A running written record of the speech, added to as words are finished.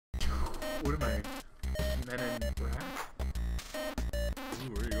What am I? Men in black?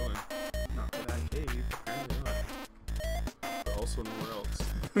 Ooh, where are you going? Not to that cave. Apparently not. But also nowhere else.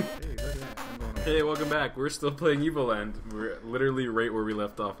 Hey, look at that. I'm going Hey, welcome back. We're still playing Evoland. We're literally right where we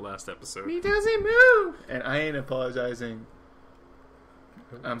left off last episode. midazimu! And I ain't apologizing.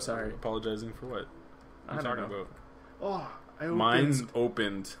 I'm sorry. Apologizing for what? What are you talking about? Oh, I opened. Mine's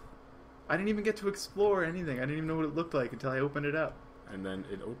opened. I didn't even get to explore anything. I didn't even know what it looked like until I opened it up. And then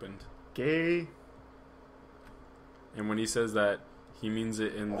it opened. Gay. And when he says that, he means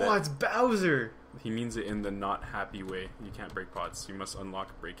it in the... Oh, it's Bowser! He means it in the not happy way. You can't break pots. You must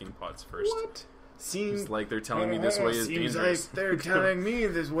unlock breaking pots first. What? Seems It's like they're telling me this way is seems dangerous. like they're telling me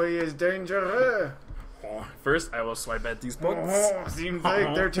this way is dangerous. First, I will swipe at these pots. Oh, seems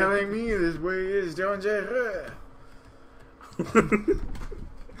like they're telling me this way is dangerous.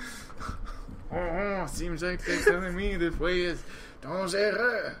 Oh, seems like they're telling me this way is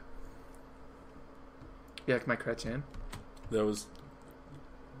dangerous. Yeah, my Chretien. That was...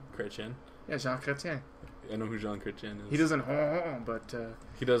 Chretien? Yeah, Jean Chretien. I know who Jean Chretien is. He doesn't but...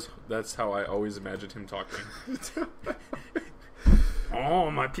 He does. That's how I always imagined him talking.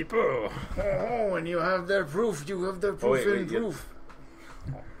 Oh, my people! Oh, and you have their proof. You have their proof in proof.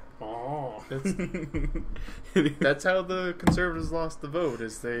 Oh. That's how the Conservatives lost the vote,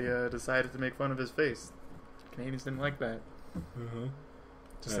 is they decided to make fun of his face. Canadians didn't like that.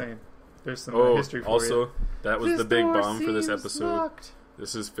 Just saying. There's some history for you. Also, that was the big bomb for this seems episode. locked.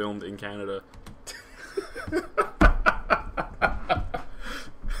 This is filmed in Canada.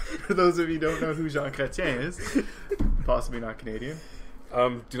 For those of you who don't know who Jean Chretien is, possibly not Canadian.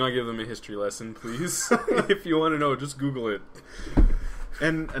 Do not give them a history lesson, please. If you want to know, just Google it.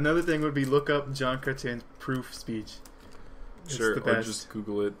 And another thing would be look up Jean Chretien's proof speech. It's Sure, the or best. just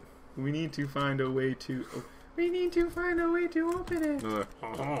Google it. We need to find a way to... We need to find a way to open it.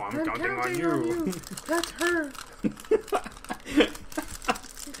 I'm counting on you. That's her.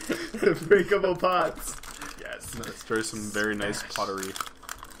 Breakable pots. Yes. Let's try some very nice pottery.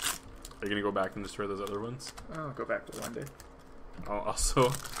 Are you going to go back and destroy those other ones? I'll go back to one day. Oh, also,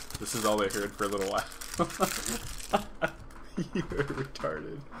 this is all I heard for a little while. You're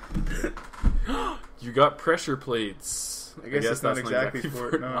retarded. You got pressure plates. I guess that's not exactly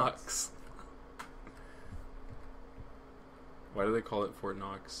Fort Knox. Why do they call it Fort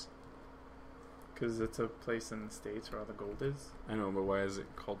Knox? Because it's a place in the States where all the gold is. I know, but why is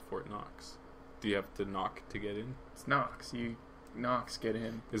it called Fort Knox? Do you have to knock to get in? It's Knox. You Knox get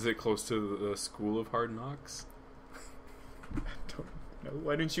in. Is it close to the School of Hard Knocks? I don't know.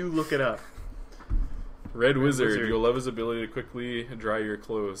 Why don't you look it up? Red Wizard. You'll love his ability to quickly dry your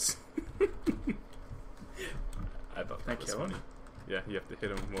clothes. I thought that was funny. Yeah, you have to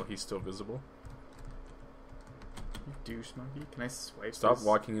hit him while he's still visible. You douche monkey. Can I swipe Stop this?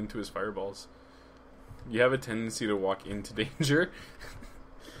 walking into his fireballs. You have a tendency to walk into danger.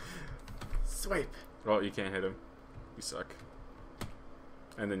 Swipe. Well, you can't hit him. You suck.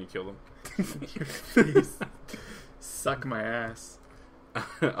 And then you kill him. Your face. Suck my ass.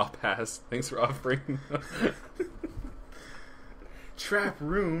 I'll pass. Thanks for offering. Trap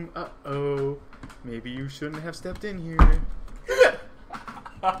room. Uh-oh. Maybe you shouldn't have stepped in here.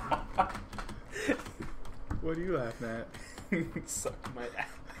 What are you laughing at? Suck my ass.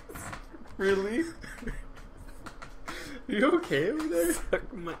 Really? You okay over there?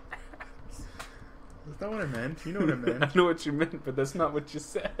 Suck my ass. That's not what I meant. You know what I meant. I know what you meant, but that's not what you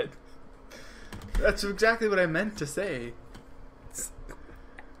said. That's exactly what I meant to say. It's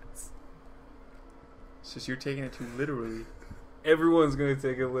just you're taking it too literally. Everyone's gonna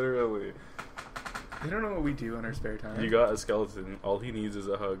take it literally. They don't know what we do in our spare time. You got a skeleton. All he needs is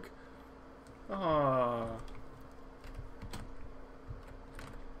a hug. Aww.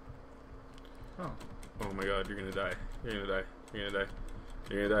 Oh. Oh my god, you're gonna die. You're gonna die. You're gonna die.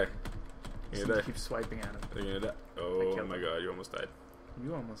 You're gonna die. You're gonna die. Keep swiping at him. You're gonna die. Oh my god, you almost died.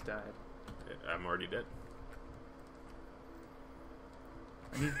 You almost died. I'm already dead.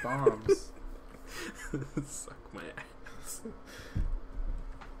 I need bombs. Suck my ass.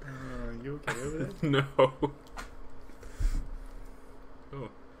 You okay over there? No. Oh.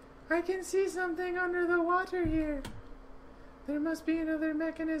 I can see something under the water here. There must be another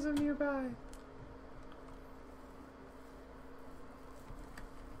mechanism nearby.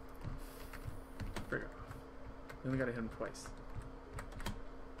 Frick off. You only gotta hit him twice.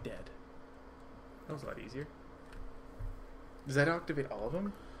 Dead. That was a lot easier. Does that activate all of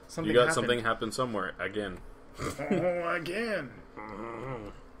them? You got something happen somewhere again. Oh, again!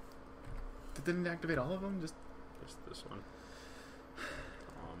 That didn't activate all of them? Just this one.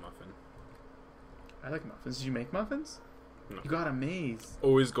 Oh, muffin. I like muffins. Did you make muffins? No. You got a maze.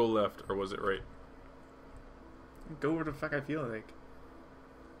 Always go left, or was it right? Go where the fuck I feel like.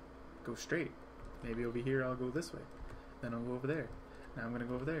 Go straight. Maybe over here I'll go this way. Then I'll go over there. Now I'm gonna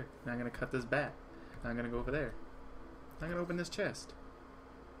go over there. Now I'm gonna cut this bat. Now I'm gonna go over there. Now I'm gonna open this chest.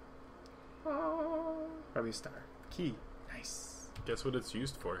 Oh, probably a star. Key. Nice. Guess what it's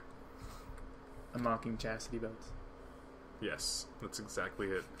used for? Unlocking chastity belts. Yes, that's exactly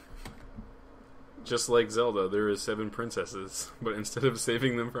it. Just like Zelda, there is 7 princesses, but instead of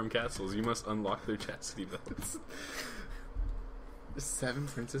saving them from castles, you must unlock their chastity belts. There's 7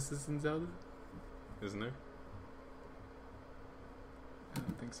 princesses in Zelda? Isn't there? I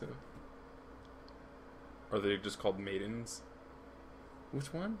don't think so. Are they just called maidens?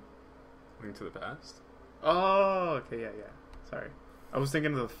 Which one? Link to the Past? Oh, okay, yeah. Sorry. I was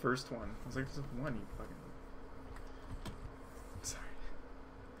thinking of the first one. I was like, there's one, you fucking... Sorry.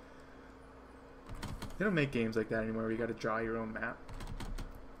 They don't make games like that anymore where you gotta draw your own map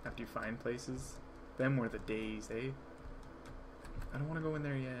after you find places. Them were the days, eh? I don't want to go in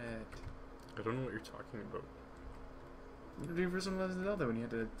there yet. I don't know what you're talking about. The original Legend of Zelda, when you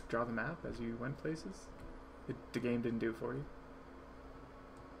had to draw the map as you went places, the game didn't do for you.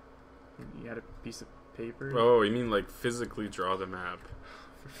 You had a piece of paper. Oh, you mean like physically draw the map?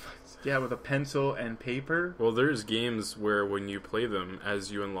 Yeah, with a pencil and paper. Well, there's games where when you play them,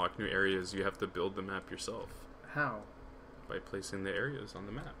 as you unlock new areas, you have to build the map yourself. How? By placing the areas on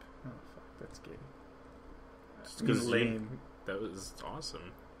the map. Oh, fuck, that's gay. Just 'cause lame. That was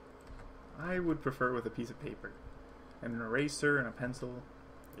awesome. I would prefer with a piece of paper. And an eraser and a pencil.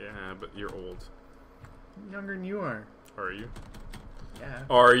 Yeah, but you're old. I'm younger than you are. Are you? Yeah.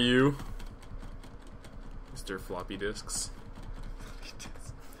 Are you? Mr. Floppy Disks.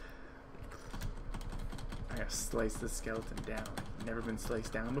 I gotta slice the skeleton down. Never been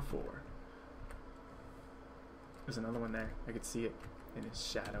sliced down before. There's another one there. I could see it in his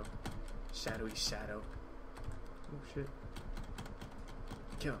shadow. Shadowy shadow. Oh shit.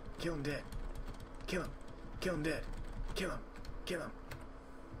 Kill him. Kill him dead. Kill him. Kill him dead. Kill him. Kill him.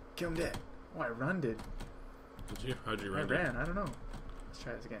 Kill him dead. Oh, I runned. Did you? How'd you run? I ran. I don't know. Let's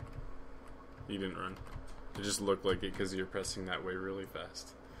try this again. You didn't run. It just looked like it because you're pressing that way really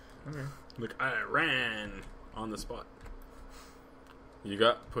fast. Okay. Look, I ran on the spot. You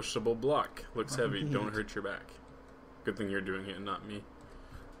got pushable block. Looks heavy. Don't hurt your back. Good thing you're doing it and not me.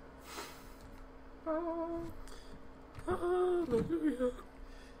 Oh. Hallelujah.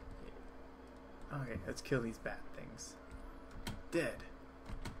 Okay, let's kill these bad things. Dead.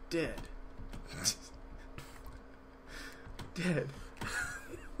 Dead. Dead.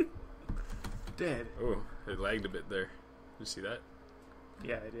 Dead. Oh, it lagged a bit there. Did you see that?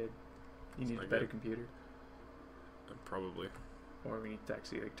 Yeah, I did. You need a better computer. Probably. Or we need to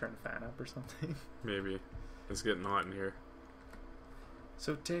actually like turn the fan up or something. Maybe. It's getting hot in here.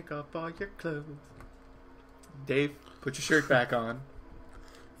 So take off all your clothes. Dave, put your shirt back on.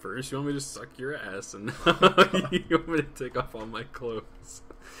 First, you want me to suck your ass, and you want me to take off all my clothes.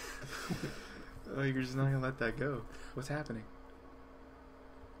 Oh, you're just not gonna let that go. What's happening?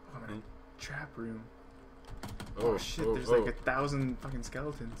 Oh, I'm in a trap room. Oh shit, there's like 1,000 fucking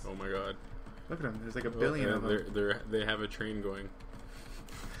skeletons. Oh my god. Look at them, there's like a billion of them. They have a train going.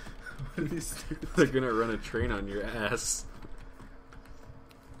 What are these dudes? They're gonna run a train on your ass.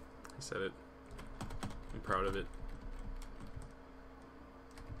 I said it. I'm proud of it.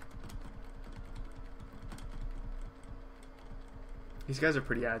 These guys are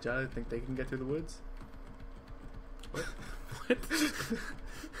pretty agile. I think they can get through the woods. What? What?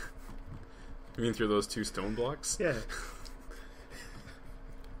 You mean through those 2 stone blocks? Yeah.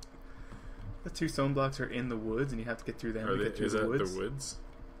 The 2 stone blocks are in the woods, and you have to get through them to get through the woods. Is that the woods?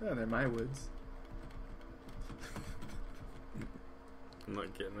 Yeah, they're my woods. I'm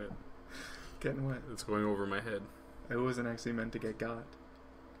not getting it. Getting what? It's going over my head. I wasn't actually meant to get got.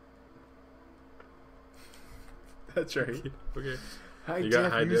 That's right. Okay. High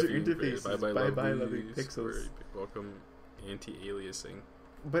def user interfaces. Bye-bye, lovely lovelies. pixels. Welcome anti-aliasing.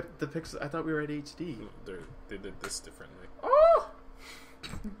 But the pixels, I thought we were at HD. They did this differently. Oh!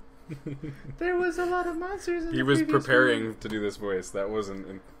 There was a lot of monsters in He the was previous preparing room. to do this voice. That wasn't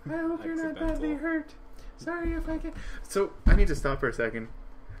an I hope you're not badly accidental. hurt. Sorry if I can... So, I need to stop for a second.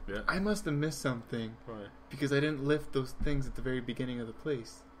 Yeah. I must have missed something. Why? Because I didn't lift those things at the very beginning of the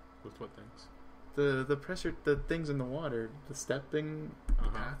place. With what things? The pressure, the things in the water, the step thing,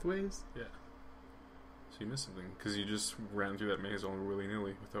 pathways. Yeah. So you missed something because you just ran through that maze all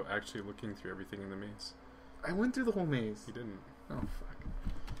willy-nilly without actually looking through everything in the maze. I went through the whole maze. You didn't. Oh, fuck.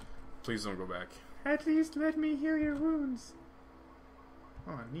 Please don't go back. At least let me heal your wounds.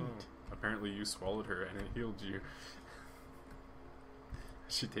 Oh, neat. Oh, apparently you swallowed her and it healed you.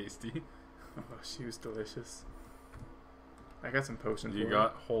 she tasty? Oh, she was delicious. I got some potions. You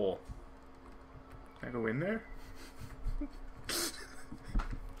got hole. Can I go in there?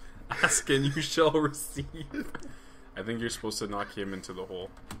 Ask and you shall receive. I think you're supposed to knock him into the hole.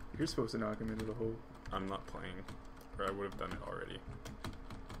 You're supposed to knock him into the hole. I'm not playing, or I would have done it already.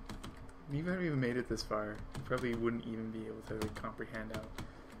 You haven't even made it this far. You probably wouldn't even be able to like, comprehend how.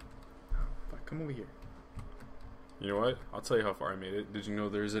 Oh, fuck, come over here. You know what? I'll tell you how far I made it. Did you know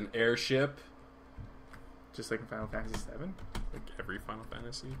there's an airship? Just like in Final Fantasy VII? Like every Final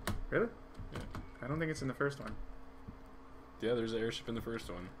Fantasy? Really? Yeah. I don't think it's in the first one. Yeah, there's an airship in the first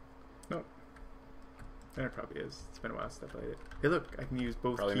one. No. Then it probably is. It's been a while since I played it. Hey, look, I can use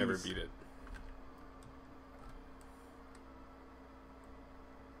both Probably keys. never beat it.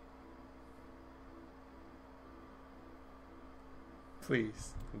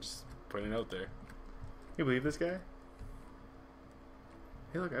 Please. I'm just putting it out there. You believe this guy?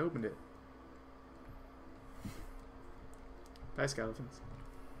 Hey, look, I opened it. Bye, skeletons.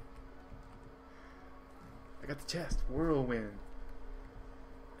 I got the chest. Whirlwind.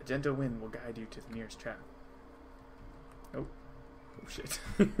 A gentle wind will guide you to the nearest trap. Nope. Oh, shit.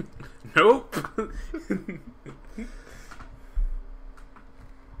 Nope!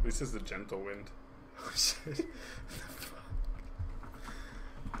 This is the gentle wind. Oh, shit.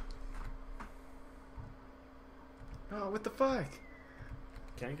 Oh, what the fuck?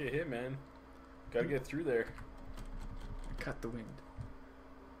 Can't get hit, man. Gotta get through there. I cut the wind.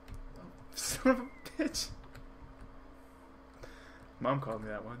 Oh, son of a bitch. Mom called me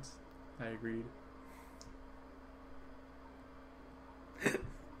that once. I agreed. Oh,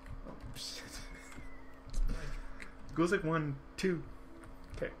 shit. It goes like 1, 2.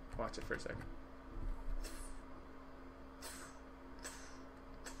 Okay, watch it for a second.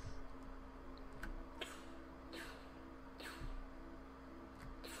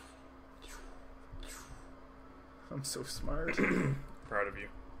 I'm so smart. Proud of you.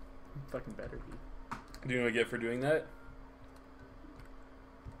 I'm fucking better be. Do you know what you get for doing that?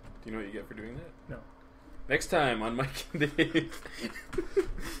 Do you know what you get for doing that? No. Next time on Mike and Dave.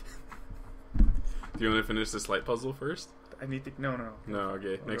 Do you want to finish this light puzzle first? I need to. No. No,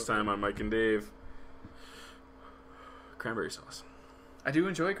 okay. Next time on Mike and Dave. Cranberry sauce. I do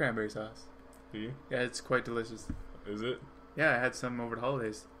enjoy cranberry sauce. Do you? Yeah, it's quite delicious. Is it? Yeah, I had some over the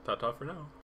holidays. Ta-ta for now.